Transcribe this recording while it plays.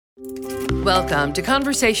Welcome to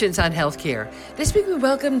Conversations on Healthcare. This week we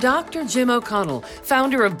welcome Dr. Jim O'Connell,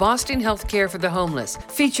 founder of Boston Healthcare for the Homeless,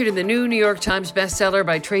 featured in the new New York Times bestseller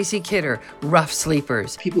by Tracy Kidder, Rough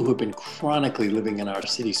Sleepers. People who have been chronically living in our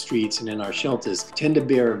city streets and in our shelters tend to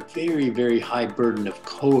bear a very, very high burden of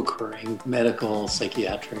co-occurring medical,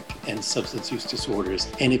 psychiatric, and substance use disorders.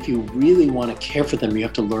 And if you really want to care for them, you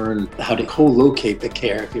have to learn how to co-locate the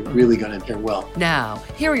care if you're really going to care well. Now,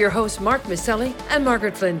 here are your hosts, Mark Maselli and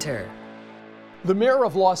Margaret Flinter. The mayor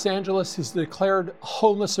of Los Angeles has declared a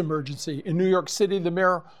homeless emergency. In New York City, the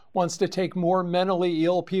mayor wants to take more mentally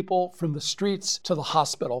ill people from the streets to the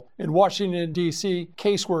hospital. In Washington, D.C.,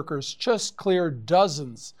 caseworkers just cleared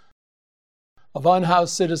dozens of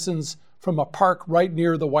unhoused citizens from a park right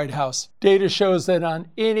near the White House. Data shows that on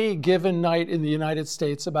any given night in the United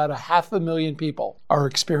States, about 500,000 people are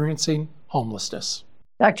experiencing homelessness.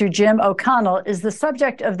 Dr. Jim O'Connell is the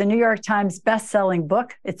subject of the New York Times best-selling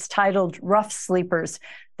book. It's titled Rough Sleepers.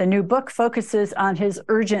 The new book focuses on his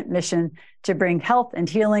urgent mission to bring health and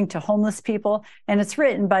healing to homeless people, and it's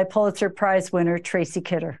written by Pulitzer Prize winner Tracy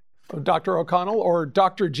Kidder. Dr. O'Connell, or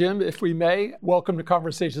Dr. Jim, if we may, welcome to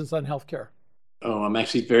Conversations on Healthcare. Oh, I'm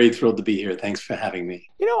actually very thrilled to be here. Thanks for having me.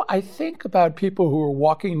 You know, I think about people who are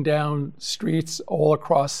walking down streets all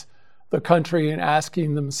across the country and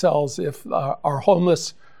asking themselves if our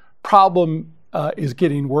homeless problem is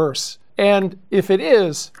getting worse. And if it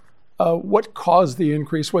is, what caused the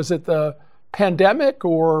increase? Was it the pandemic,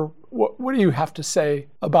 or what do you have to say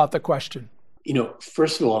about the question? You know,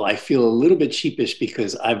 first of all, I feel a little bit sheepish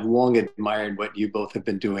because I've long admired what you both have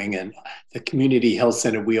been doing, and the community health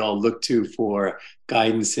center we all look to for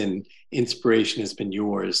guidance and inspiration has been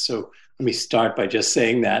yours. So let me start by just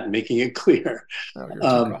saying that and making it clear. Oh,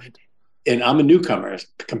 you're too kind. And I'm a newcomer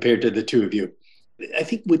compared to the two of you. I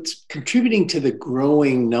think what's contributing to the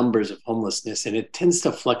growing numbers of homelessness, and it tends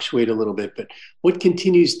to fluctuate a little bit, but what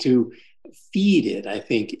continues to feed it, I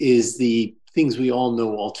think, is the things we all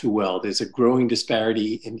know all too well. There's a growing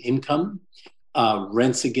disparity in income.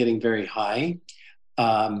 Rents are getting very high.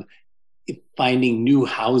 Finding new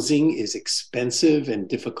housing is expensive and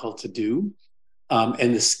difficult to do.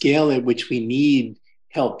 And the scale at which we need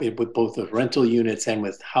help with both the rental units and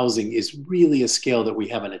with housing is really a scale that we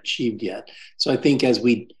haven't achieved yet. So I think as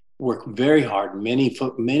we work very hard,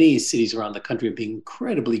 many cities around the country are being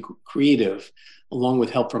incredibly creative, along with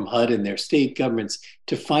help from HUD and their state governments,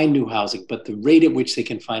 to find new housing. But the rate at which they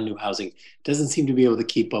can find new housing doesn't seem to be able to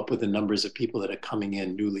keep up with the numbers of people that are coming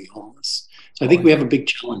in newly homeless. So I think we have a big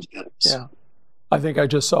challenge ahead of us. Yeah. I think I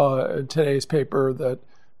just saw in today's paper that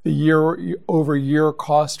the year-over-year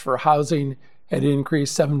cost for housing had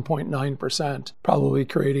increased 7.9%, probably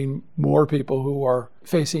creating more people who are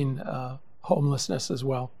facing homelessness as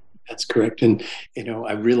well. That's correct. And, you know,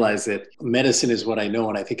 I realize that medicine is what I know,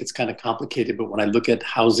 and I think it's kind of complicated. But when I look at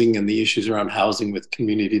housing and the issues around housing with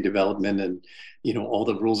community development and, you know, all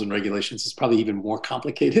the rules and regulations, it's probably even more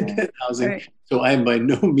complicated than housing. Right. So I am by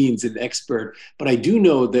no means an expert, but I do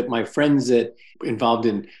know that my friends that are involved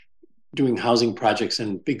in doing housing projects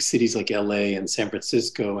in big cities like LA and San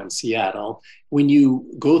Francisco and Seattle, when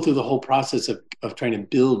you go through the whole process of trying to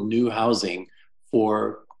build new housing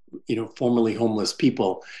for, you know, formerly homeless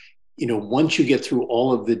people, you know, once you get through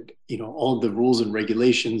all of the rules and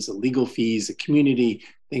regulations, the legal fees, the community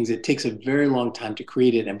things, it takes a very long time to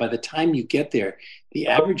create it. And by the time you get there, the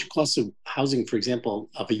average cost of housing, for example,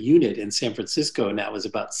 of a unit in San Francisco now is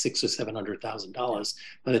about $600,000 or $700,000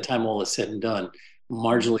 by the time all is said and done.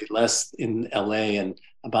 Marginally less in LA and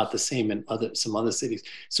about the same in some other cities.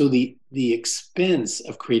 So the expense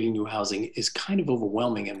of creating new housing is kind of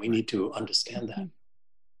overwhelming, and we need to understand that.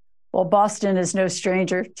 Well, Boston is no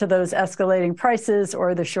stranger to those escalating prices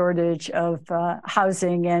or the shortage of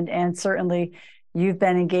housing, and certainly you've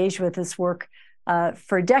been engaged with this work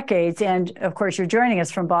for decades. And of course, you're joining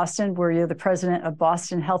us from Boston, where you're the president of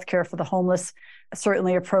Boston Healthcare for the Homeless,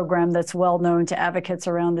 certainly a program that's well known to advocates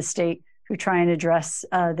around the state who try and address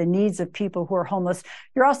the needs of people who are homeless.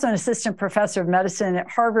 You're also an assistant professor of medicine at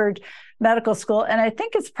Harvard Medical School. And I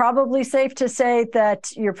think it's probably safe to say that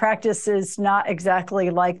your practice is not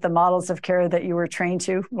exactly like the models of care that you were trained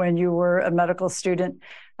to when you were a medical student.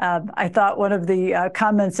 I thought one of the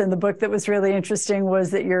comments in the book that was really interesting was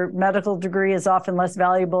that your medical degree is often less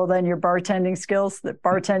valuable than your bartending skills, that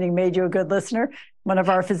bartending made you a good listener. One of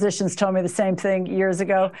our physicians told me the same thing years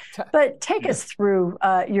ago. But take us through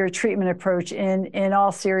your treatment approach in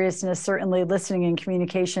all seriousness. Certainly listening and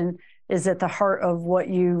communication is at the heart of what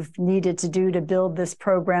you've needed to do to build this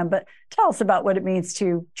program. But tell us about what it means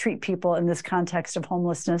to treat people in this context of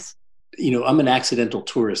homelessness. I'm an accidental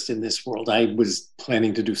tourist in this world. I was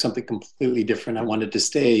planning to do something completely different. I wanted to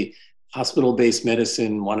stay hospital-based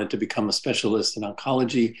medicine, wanted to become a specialist in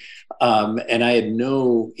oncology. And I had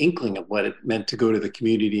no inkling of what it meant to go to the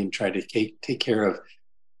community and try to take care of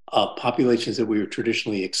populations that we were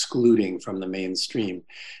traditionally excluding from the mainstream.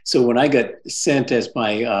 So when I got sent as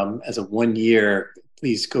a 1 year,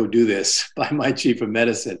 please go do this by my chief of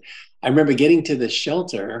medicine, I remember getting to the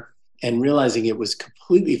shelter and realizing it was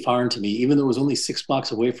completely foreign to me, even though it was only 6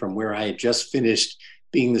 blocks away from where I had just finished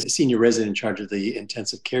being the senior resident in charge of the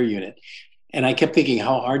intensive care unit. And I kept thinking,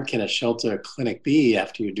 how hard can a shelter clinic be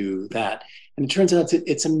after you do that? And it turns out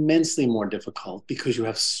it's immensely more difficult because you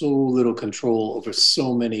have so little control over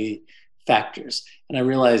so many factors. And I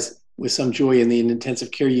realized with some joy in the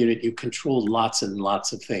intensive care unit, you control lots and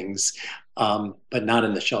lots of things, but not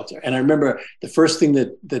in the shelter. And I remember the first thing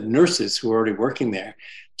that the nurses who were already working there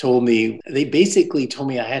told me, they basically told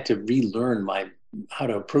me I had to relearn how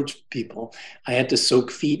to approach people. I had to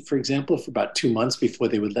soak feet, for example, for about 2 months before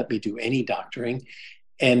they would let me do any doctoring.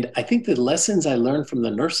 And I think the lessons I learned from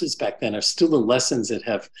the nurses back then are still the lessons that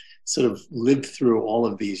have sort of lived through all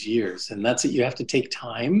of these years. And that's it. You have to take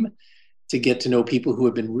time to get to know people who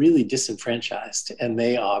have been really disenfranchised, and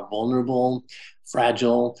they are vulnerable,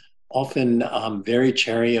 fragile, often very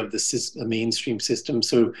chary of the mainstream system.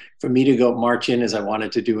 So for me to go march in as I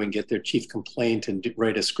wanted to do and get their chief complaint and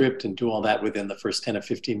write a script and do all that within the first 10 or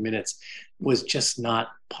 15 minutes was just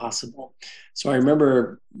not possible. So I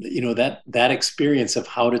remember, that experience of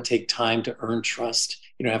how to take time to earn trust,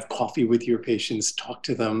 have coffee with your patients, talk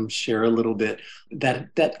to them, share a little bit.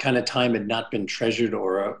 That kind of time had not been treasured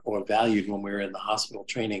or valued when we were in the hospital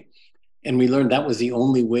training. And we learned that was the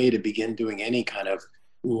only way to begin doing any kind of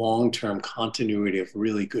long-term continuity of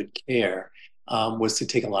really good care, was to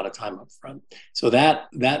take a lot of time up front. So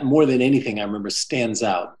that more than anything, I remember stands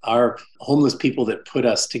out. Our homeless people that put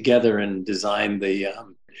us together and designed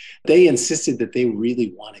they insisted that they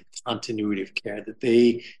really wanted continuity of care, that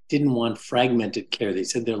they didn't want fragmented care. They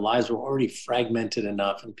said their lives were already fragmented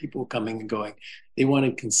enough and people were coming and going. They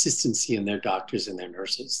wanted consistency in their doctors and their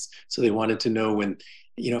nurses. So they wanted to know when,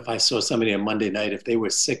 if I saw somebody on Monday night, if they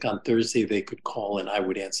were sick on Thursday, they could call and I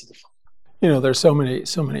would answer the phone. There's so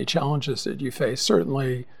many challenges that you face.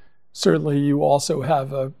 Certainly you also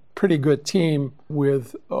have a pretty good team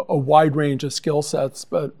with a wide range of skill sets,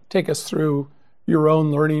 but take us through your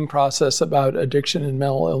own learning process about addiction and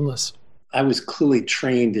mental illness. I was clearly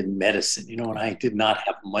trained in medicine, and I did not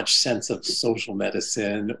have much sense of social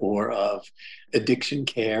medicine or of addiction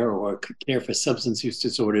care or care for substance use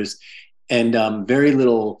disorders, and very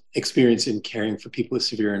little experience in caring for people with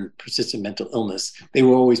severe and persistent mental illness. They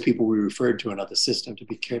were always people we referred to another system to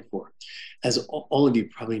be cared for. As all of you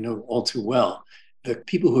probably know all too well, the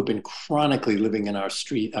people who have been chronically living in our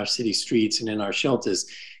city streets and in our shelters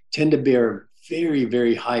tend to bear a very,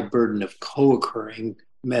 very high burden of co-occurring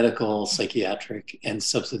medical, psychiatric, and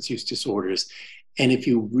substance use disorders. And if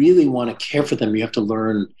you really want to care for them, you have to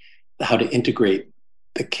learn how to integrate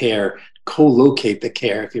the care, co-locate the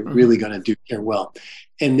care if you're really going to do care well.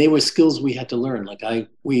 And they were skills we had to learn.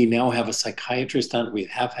 We now have a psychiatrist we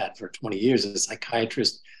have had for 20 years, a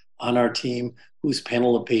psychiatrist on our team whose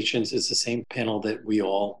panel of patients is the same panel that we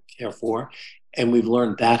all care for. And we've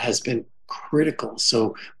learned that has been critical.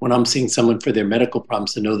 So when I'm seeing someone for their medical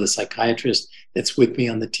problems, to know the psychiatrist that's with me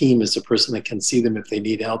on the team is the person that can see them if they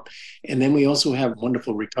need help. And then we also have a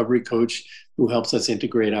wonderful recovery coach who helps us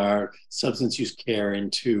integrate our substance use care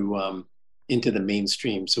into the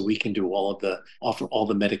mainstream, so we can do offer all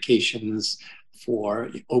the medications for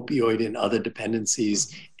opioid and other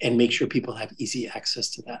dependencies and make sure people have easy access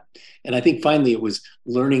to that. And I think finally it was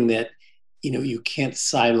learning that, you can't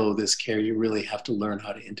silo this care. You really have to learn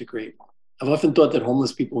how to integrate. I've often thought that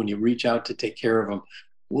homeless people, when you reach out to take care of them,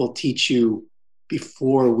 will teach you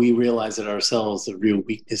before we realize it ourselves the real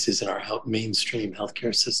weaknesses in our mainstream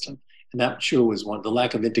healthcare system. And that sure was one. The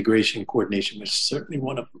lack of integration, coordination was certainly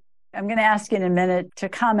one of them. I'm going to ask you in a minute to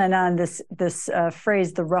comment on this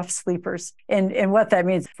phrase, the rough sleepers, and what that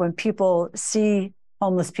means. When people see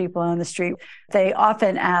homeless people on the street, they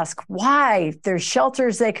often ask why. There's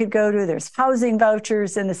shelters they could go to, there's housing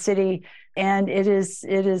vouchers in the city, and it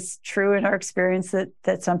is true in our experience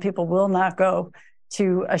that some people will not go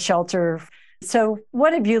to a shelter. So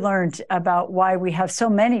what have you learned about why we have so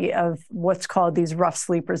many of what's called these rough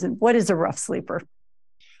sleepers, and what is a rough sleeper?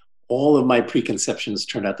 All of my preconceptions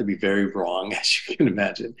turned out to be very wrong, as you can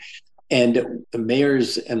imagine. And the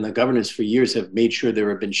mayors and the governors for years have made sure there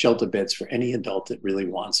have been shelter beds for any adult that really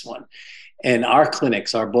wants one. And our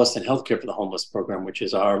clinics, our Boston Healthcare for the Homeless program, which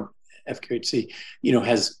is our FQHC,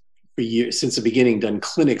 has for years, since the beginning, done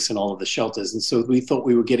clinics in all of the shelters. And so we thought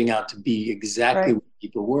we were getting out to be exactly what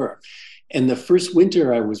people were. And the first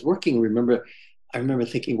winter I was working, I remember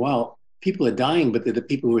thinking, wow, people are dying, but they're the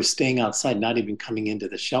people who are staying outside, not even coming into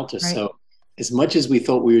the shelter. Right. So as much as we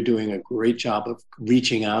thought we were doing a great job of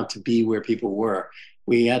reaching out to be where people were,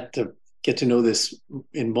 we had to get to know this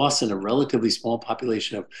in Boston, a relatively small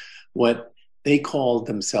population of what they called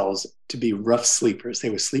themselves to be rough sleepers.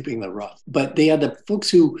 They were sleeping the rough. But they are the folks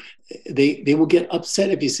who, they will get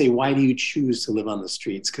upset if you say, why do you choose to live on the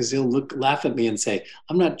streets? Because they'll laugh at me and say,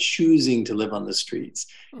 I'm not choosing to live on the streets.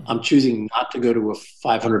 I'm choosing not to go to a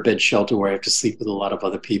 500-bed shelter where I have to sleep with a lot of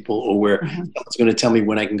other people, or where someone's going to tell me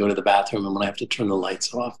when I can go to the bathroom and when I have to turn the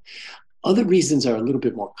lights off. Other reasons are a little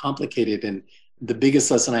bit more complicated. And the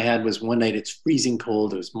biggest lesson I had was one night it's freezing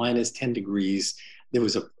cold. It was minus 10 degrees. There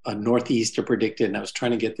was a northeaster predicted, and I was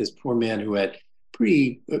trying to get this poor man who had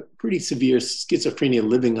pretty severe schizophrenia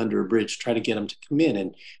living under a bridge, try to get him to come in.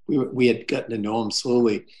 And we had gotten to know him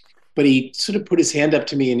slowly. But he sort of put his hand up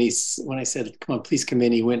to me, and when I said, come on, please come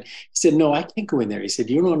in, he said, no, I can't go in there. He said,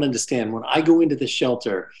 you don't understand. When I go into the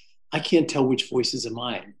shelter, I can't tell which voices are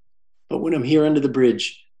mine. But when I'm here under the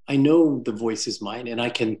bridge, I know the voice is mine, and I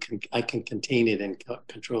can contain it and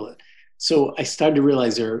control it. So I started to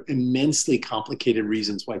realize there are immensely complicated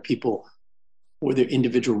reasons why people, for their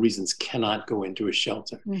individual reasons, cannot go into a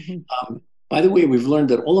shelter. By the way, we've learned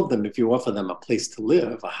that all of them, if you offer them a place to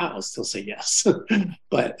live, a house, they'll say yes.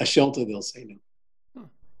 But a shelter, they'll say no.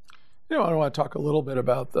 You know, I want to talk a little bit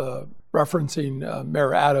about referencing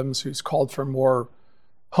Mayor Adams, who's called for more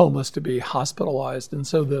homeless to be hospitalized. And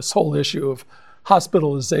so this whole issue of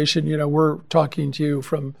hospitalization, you know, we're talking to you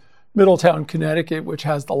from Middletown, Connecticut, which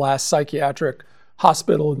has the last psychiatric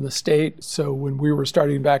hospital in the state. So when we were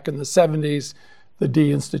starting back in the 70s, the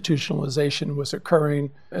deinstitutionalization was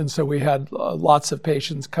occurring. And so we had lots of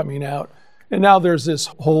patients coming out. And now there's this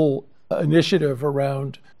whole initiative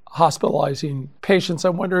around hospitalizing patients.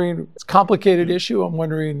 I'm wondering, it's a complicated issue. I'm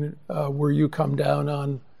wondering where you come down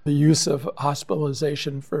on the use of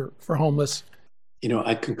hospitalization for homeless. You know,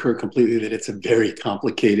 I concur completely that it's a very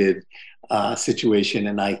complicated situation.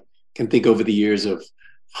 And I can think over the years of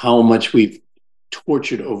how much we've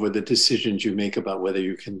tortured over the decisions you make about whether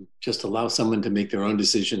you can just allow someone to make their own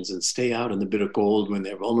decisions and stay out in the bitter cold when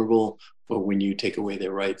they're vulnerable, or when you take away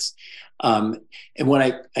their rights. And what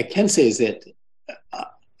I can say is that,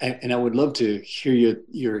 and I would love to hear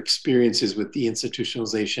your experiences with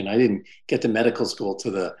deinstitutionalization. I didn't get to medical school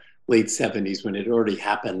to the late 70s when it already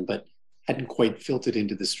happened, but hadn't quite filtered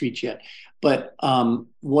into the streets yet. But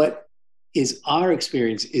what is our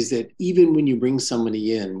experience is that even when you bring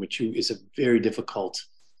somebody in, which is a very difficult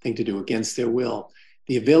thing to do against their will,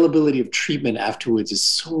 the availability of treatment afterwards is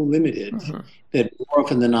so limited that more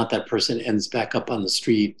often than not, that person ends back up on the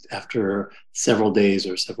street after several days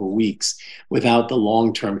or several weeks without the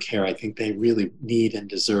long-term care I think they really need and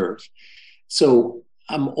deserve. So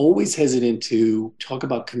I'm always hesitant to talk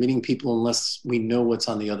about committing people unless we know what's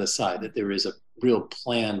on the other side, that there is a real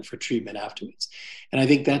plan for treatment afterwards. And I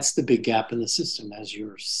think that's the big gap in the system, as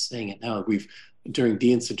you're saying it now. During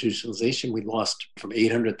deinstitutionalization, we lost from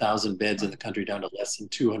 800,000 beds in the country down to less than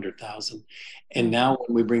 200,000. And now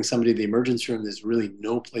when we bring somebody to the emergency room, there's really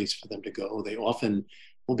no place for them to go. They often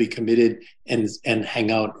will be committed and hang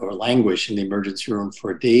out or languish in the emergency room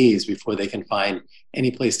for days before they can find any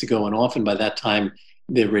place to go. And often by that time,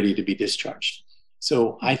 they're ready to be discharged.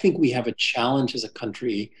 So I think we have a challenge as a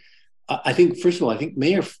country. I think, first of all, I think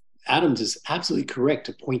Mayor Adams is absolutely correct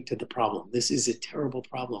to point to the problem. This is a terrible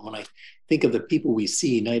problem. When I think of the people we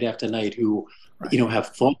see night after night who, you know, have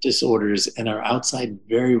thought disorders and are outside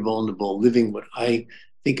very vulnerable, living what I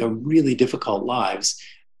think are really difficult lives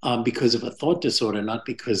because of a thought disorder, not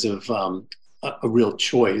because of a real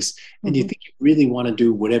choice. And you think you really want to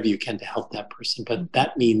do whatever you can to help that person, but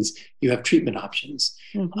that means you have treatment options.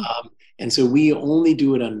 And so we only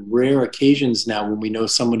do it on rare occasions now when we know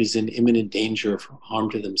someone is in imminent danger of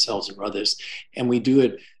harm to themselves or others. And we do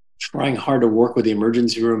it trying hard to work with the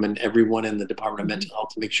emergency room and everyone in the Department of Mental Health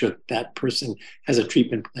to make sure that person has a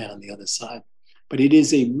treatment plan on the other side. But it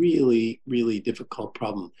is a really, really difficult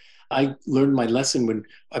problem. I learned my lesson when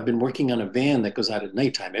I've been working on a van that goes out at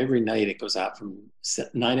nighttime. Every night it goes out from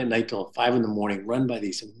 9 at night till 5 in the morning, run by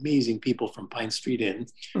these amazing people from Pine Street Inn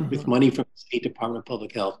with money from the State Department of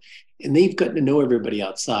Public Health. And they've gotten to know everybody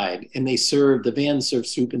outside. And the van served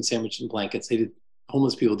soup and sandwich and blankets.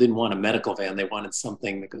 Homeless people didn't want a medical van. They wanted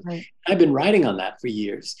something that goes. I've been riding on that for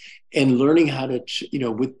years and learning how to, you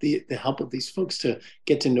know, with the help of these folks to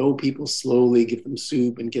get to know people slowly, give them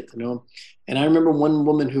soup and get to know them. And I remember one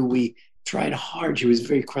woman who we tried hard. She was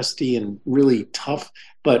very crusty and really tough,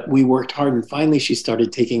 but we worked hard. And finally, she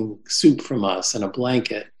started taking soup from us and a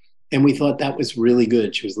blanket. And we thought that was really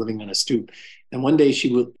good. She was living on a stoop. And one day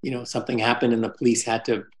she would, something happened and the police had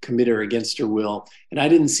to commit her against her will. And I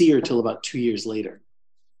didn't see her till about 2 years later.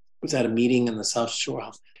 I was at a meeting in the South Shore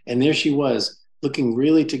House. And there she was, looking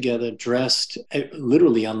really together, dressed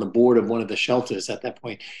literally on the board of one of the shelters at that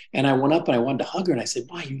point. And I went up and I wanted to hug her. And I said,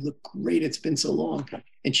 wow, you look great. It's been so long.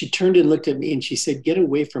 And she turned and looked at me and she said, get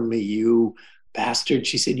away from me, you bastard.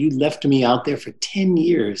 She said, you left me out there for 10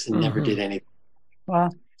 years and never did anything. Wow.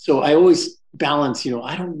 So I always balance,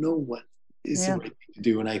 I don't know what is the right thing to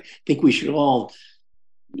do. And I think we should all,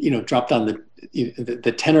 drop down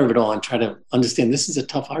the tenor of it all and try to understand this is a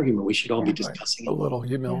tough argument. We should all be discussing a little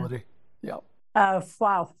humility. Yeah.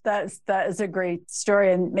 Wow, that is a great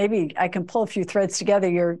story, and maybe I can pull a few threads together.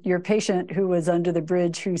 Your patient who was under the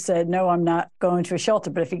bridge who said, "No, I'm not going to a shelter,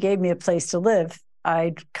 but if you gave me a place to live,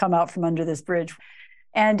 I'd come out from under this bridge."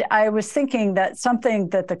 And I was thinking that something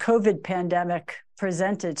that the COVID pandemic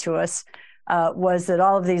presented to us was that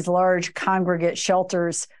all of these large congregate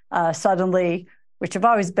shelters suddenly, which have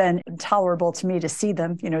always been intolerable to me to see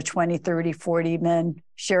them, 20, 30, 40 men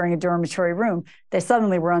sharing a dormitory room, they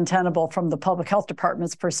suddenly were untenable from the public health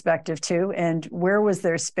department's perspective too. And where was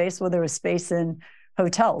there space? Well, there was space in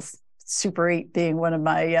hotels, Super 8 being one of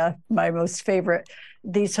my most favorite.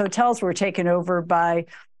 These hotels were taken over by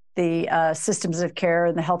the systems of care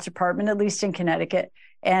and the health department, at least in Connecticut,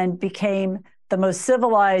 and became the most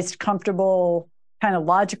civilized, comfortable, kind of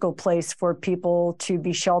logical place for people to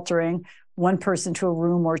be sheltering, one person to a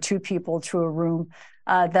room or two people to a room,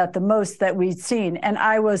 that the most that we'd seen. And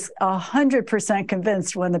I was 100%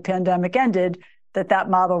 convinced when the pandemic ended that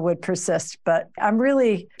model would persist. But I'm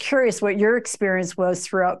really curious what your experience was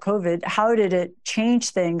throughout COVID. How did it change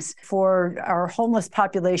things for our homeless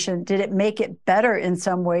population? Did it make it better in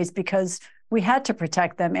some ways because we had to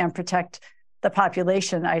protect them and protect the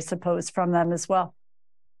population, I suppose, from them as well?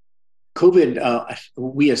 COVID,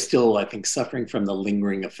 we are still, I think, suffering from the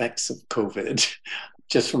lingering effects of COVID,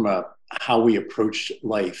 just from how we approach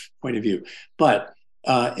life point of view. But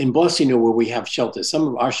in Boston, where we have shelters, some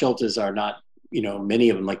of our shelters are not, many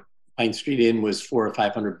of them, like Pine Street Inn was 400 or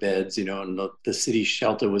 500 beds, and the city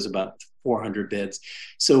shelter was about 400 beds.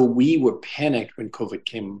 So we were panicked when COVID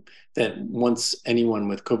came, that once anyone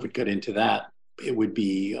with COVID got into that, it would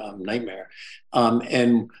be a nightmare.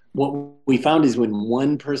 And what we found is when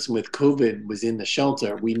one person with COVID was in the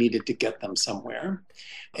shelter, we needed to get them somewhere.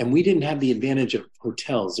 And we didn't have the advantage of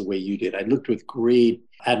hotels the way you did. I looked with great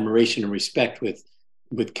admiration and respect with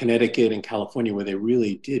Connecticut and California, where they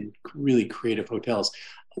really did really creative hotels.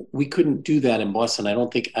 We couldn't do that in Boston. I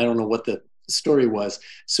don't know what the story was.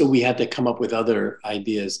 So we had to come up with other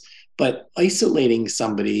ideas. But isolating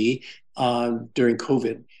somebody during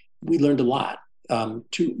COVID, we learned a lot.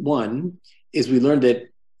 One is we learned that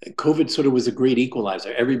COVID sort of was a great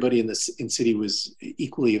equalizer. Everybody in city was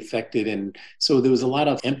equally affected. And so there was a lot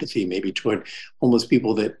of empathy maybe toward homeless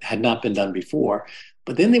people that had not been done before.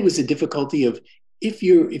 But then there was a difficulty of if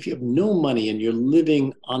you have no money and you're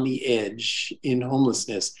living on the edge in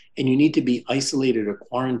homelessness and you need to be isolated or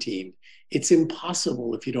quarantined, it's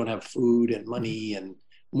impossible if you don't have food and money and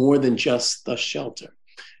more than just the shelter.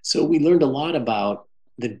 So we learned a lot about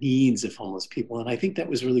the needs of homeless people. And I think that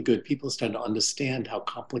was really good. People started to understand how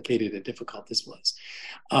complicated and difficult this was.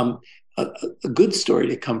 A good story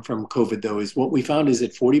to come from COVID, though, is what we found is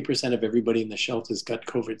that 40% of everybody in the shelters got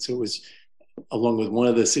COVID. So it was, along with one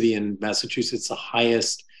other city in Massachusetts, the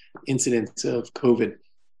highest incidence of COVID.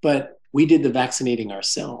 But we did the vaccinating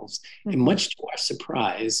ourselves. Mm-hmm. And much to our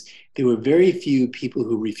surprise, there were very few people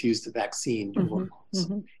who refused the vaccine.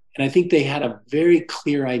 Mm-hmm. And I think they had a very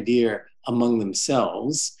clear idea among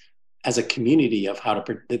themselves as a community of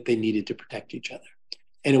that they needed to protect each other.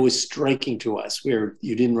 And it was striking to us where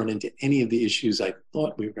you didn't run into any of the issues I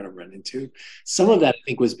thought we were going to run into. Some of that, I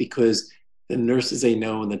think, was because the nurses they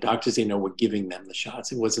know and the doctors they know were giving them the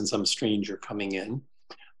shots. It wasn't some stranger coming in.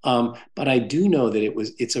 But I do know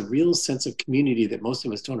that it's a real sense of community that most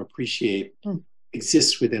of us don't appreciate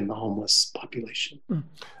exists within the homeless population.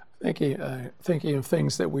 Thinking of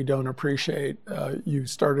things that we don't appreciate, you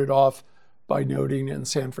started off by noting in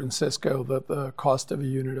San Francisco that the cost of a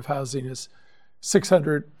unit of housing is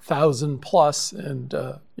 $600,000 plus. And,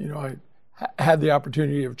 I had the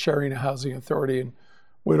opportunity of chairing a housing authority and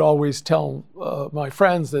would always tell my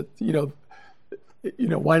friends that,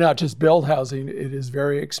 why not just build housing? It is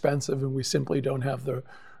very expensive and we simply don't have the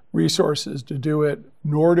resources to do it,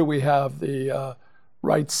 nor do we have the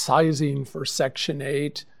right sizing for Section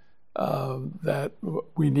 8. that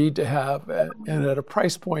we need to have, and at a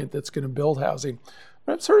price point that's going to build housing.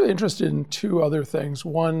 But I'm sort of interested in two other things.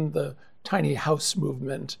 One, the tiny house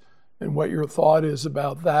movement and what your thought is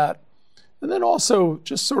about that. And then also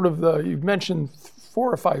just sort of you've mentioned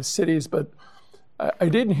 4 or 5 cities, but I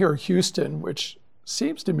didn't hear Houston, which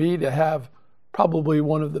seems to me to have probably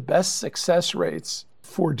one of the best success rates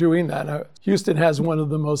for doing that. Houston has one of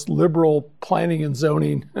the most liberal planning and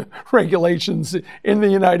zoning regulations in the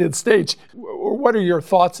United States. What are your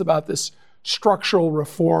thoughts about this structural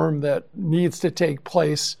reform that needs to take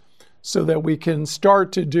place so that we can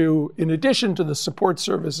start to do, in addition to the support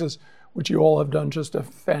services, which you all have done just a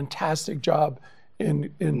fantastic job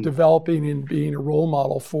in developing and being a role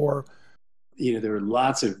model for? There are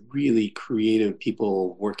lots of really creative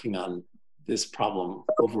people working on this problem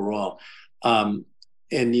overall. And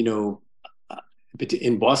in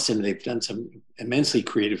Boston, they've done some immensely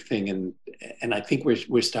creative thing, and I think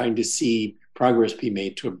we're starting to see progress be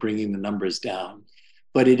made toward bringing the numbers down.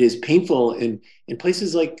 But it is painful in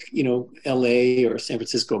places like LA or San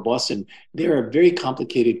Francisco, Boston. There are very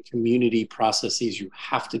complicated community processes you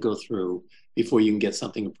have to go through before you can get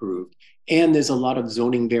something approved. And there's a lot of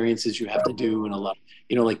zoning variances you have to do, and a lot,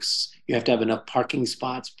 like you have to have enough parking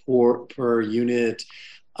spots per unit.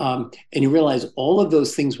 And you realize all of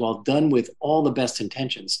those things, while done with all the best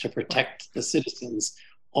intentions to protect the citizens,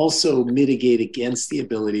 also mitigate against the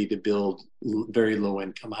ability to build very low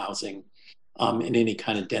income housing in any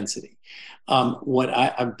kind of density.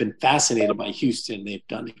 I've been fascinated by Houston. They've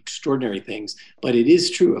done extraordinary things, but it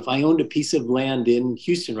is true. If I owned a piece of land in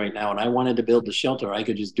Houston right now and I wanted to build a shelter, I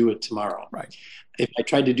could just do it tomorrow. Right. If I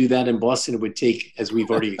tried to do that in Boston, it would take, as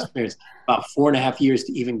we've already experienced, about 4.5 years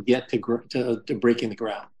to even get to breaking the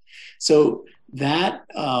ground. So that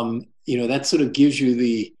that sort of gives you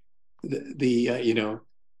the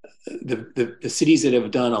cities that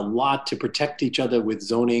have done a lot to protect each other with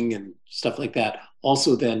zoning and stuff like that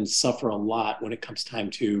also then suffer a lot when it comes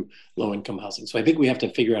time to low income housing. So I think we have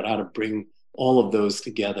to figure out how to bring all of those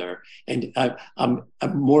together. And I'm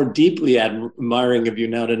more deeply admiring of you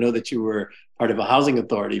now to know that you were part of a housing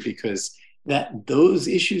authority, because those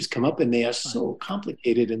issues come up and they are so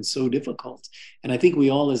complicated and so difficult. And I think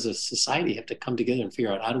we all as a society have to come together and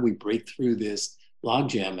figure out, how do we break through this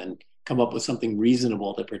logjam and come up with something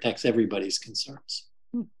reasonable that protects everybody's concerns.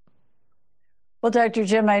 Well, Dr.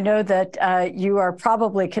 Jim, I know that you are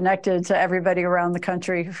probably connected to everybody around the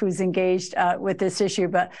country who's engaged with this issue,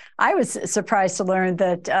 but I was surprised to learn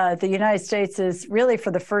that the United States is really, for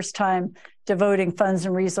the first time, devoting funds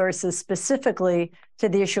and resources specifically to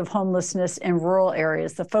the issue of homelessness in rural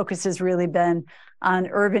areas. The focus has really been on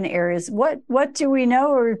urban areas. What do we know,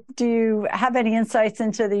 or do you have any insights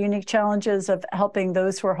into the unique challenges of helping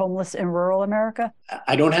those who are homeless in rural America?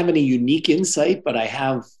 I don't have any unique insight, but I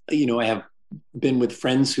have been with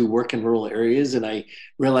friends who work in rural areas, and I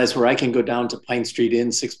realize where I can go down to Pine Street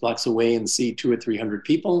Inn 6 blocks away and see 200 or 300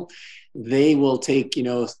 people, they will take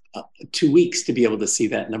 2 weeks to be able to see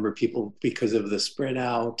that number of people because of the spread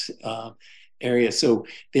out area. So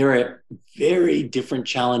there are very different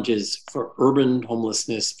challenges for urban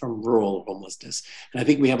homelessness from rural homelessness, and I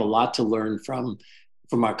think we have a lot to learn from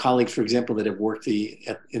our colleagues, for example, that have worked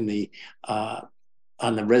on the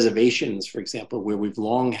reservations, for example, where we've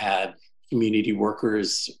long had community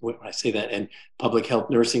workers, when I say that, and public health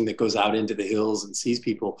nursing that goes out into the hills and sees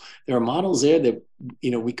people. There are models there that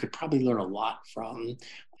we could probably learn a lot from.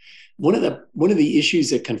 One of the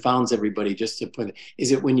issues that confounds everybody, just to put it, is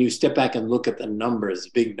that when you step back and look at the numbers,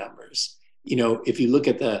 big numbers, if you look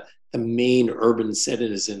at the main urban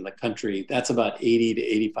centers in the country, that's about 80 to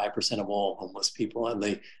 85% of all homeless people, and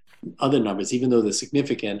the other numbers, even though they're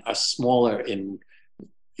significant, are smaller in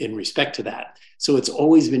respect to that. So it's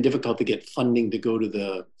always been difficult to get funding to go to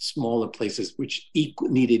the smaller places, which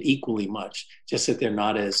needed equally much, just that they're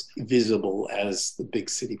not as visible as the big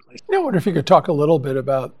city places. I wonder if you could talk a little bit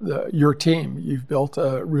about your team. You've built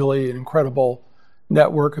a really incredible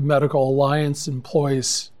network of Medical Alliance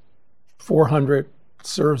employees, 400,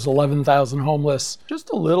 serves 11,000 homeless. Just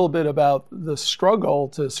a little bit about the struggle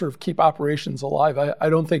to sort of keep operations alive. I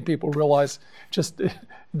don't think people realize it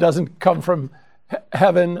doesn't come from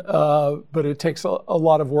heaven, but it takes a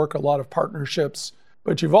lot of work, a lot of partnerships.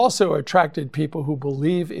 But you've also attracted people who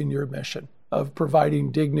believe in your mission of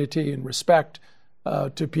providing dignity and respect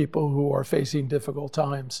to people who are facing difficult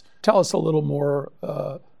times. Tell us a little more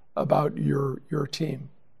about your team.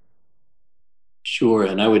 Sure,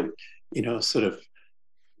 and I would, sort of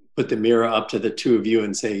put the mirror up to the two of you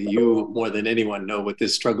and say, you more than anyone know what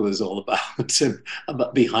this struggle is all about,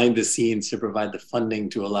 about behind the scenes to provide the funding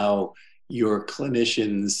to allow your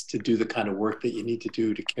clinicians to do the kind of work that you need to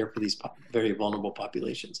do to care for these very vulnerable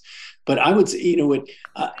populations. But I would say,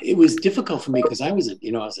 it was difficult for me because I was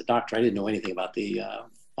a doctor. I didn't know anything about the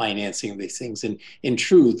financing of these things. And in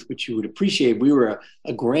truth, which you would appreciate, we were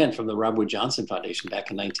a grant from the Robert Wood Johnson Foundation back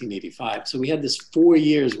in 1985. So we had this 4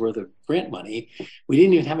 years worth of grant money. We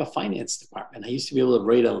didn't even have a finance department. I used to be able to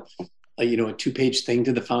write a 2-page thing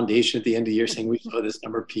to the foundation at the end of the year saying we saw this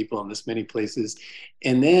number of people in this many places.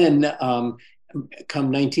 And then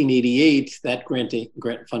come 1988, that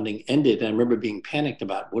grant funding ended. And I remember being panicked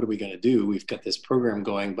about what are we going to do? We've got this program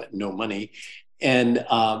going, but no money. And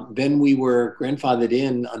then we were grandfathered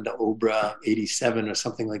in under OBRA 87 or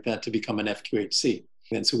something like that to become an FQHC.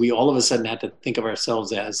 And so we all of a sudden had to think of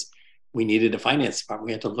ourselves as we needed a finance department.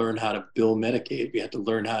 We had to learn how to bill Medicaid. We had to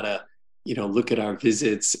learn how to look at our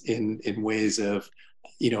visits in ways of,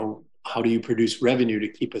 how do you produce revenue to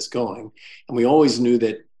keep us going? And we always knew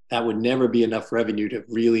that would never be enough revenue to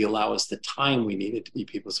really allow us the time we needed to be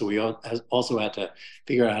people. So we also had to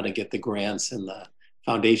figure out how to get the grants and the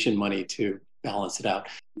foundation money to balance it out.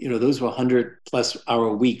 Those were 100+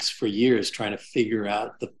 hour weeks for years trying to figure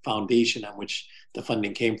out the foundation on which the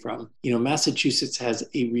funding came from. Massachusetts has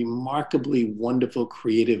a remarkably wonderful,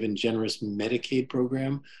 creative, and generous Medicaid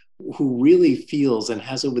program who really feels and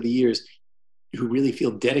has over the years, who really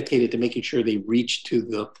feel dedicated to making sure they reach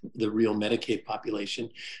to the real Medicaid population.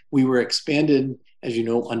 We were expanded, as you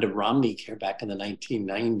know, under Romney Care back in the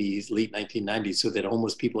 1990s, late 1990s, so that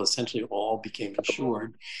homeless people essentially all became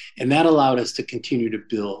insured. And that allowed us to continue to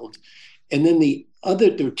build. And then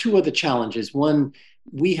there were two other challenges. One,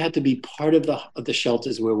 we had to be part of the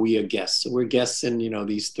shelters where we are guests. So we're guests in,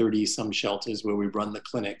 these 30 some shelters where we run the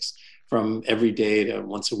clinics from every day to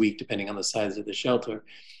once a week, depending on the size of the shelter.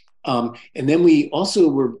 And then we also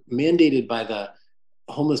were mandated by the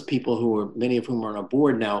homeless people many of whom are on our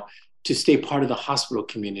board now, to stay part of the hospital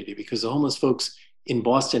community, because the homeless folks in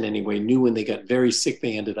Boston anyway knew when they got very sick,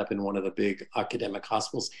 they ended up in one of the big academic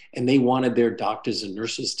hospitals, and they wanted their doctors and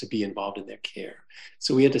nurses to be involved in their care.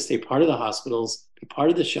 So we had to stay part of the hospitals, be part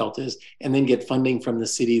of the shelters, and then get funding from the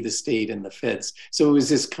city, the state, and the feds. So it was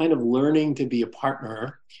this kind of learning to be a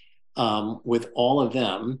partner with all of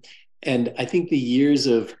them. And I think the years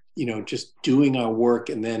of, just doing our work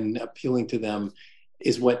and then appealing to them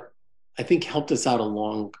is what I think helped us out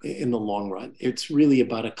in the long run. It's really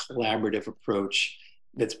about a collaborative approach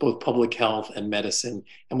that's both public health and medicine.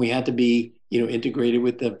 And we had to be, integrated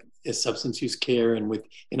with the substance use care. And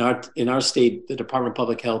in our state, the Department of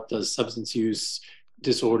Public Health does substance use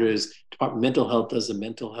disorders, Department of Mental Health does the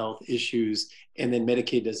mental health issues, and then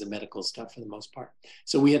Medicaid does the medical stuff for the most part.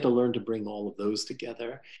 So we had to learn to bring all of those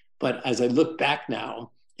together. But as I look back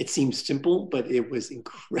now, it seems simple, but it was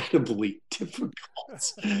incredibly difficult.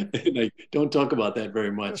 And I don't talk about that very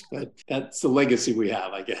much, but that's the legacy we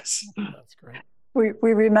have, I guess. That's great.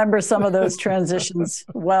 We remember some of those transitions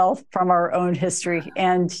well from our own history.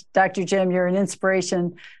 And Dr. Jim, you're an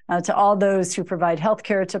inspiration to all those who provide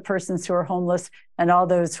healthcare to persons who are homeless and all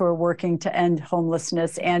those who are working to end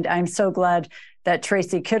homelessness. And I'm so glad that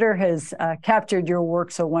Tracy Kidder has captured your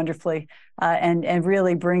work so wonderfully and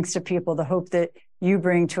really brings to people the hope that you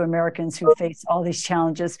bring to Americans who face all these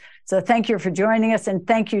challenges. So thank you for joining us, and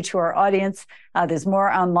thank you to our audience. There's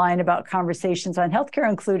more online about conversations on healthcare,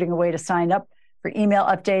 including a way to sign up for email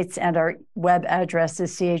updates, and our web address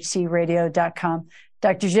is chcradio.com.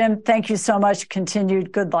 Dr. Jim, thank you so much.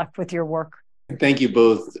 Continued good luck with your work. Thank you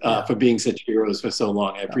both for being such heroes for so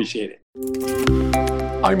long. I appreciate it.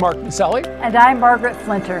 I'm Mark Maselli. And I'm Margaret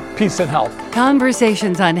Flinter. Peace and health.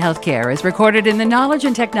 Conversations on Healthcare is recorded in the Knowledge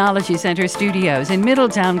and Technology Center studios in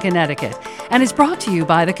Middletown, Connecticut, and is brought to you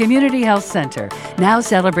by the Community Health Center, now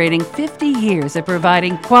celebrating 50 years of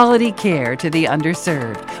providing quality care to the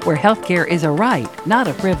underserved, where healthcare is a right, not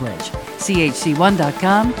a privilege.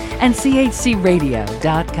 CHC1.com and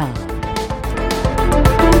CHCRadio.com.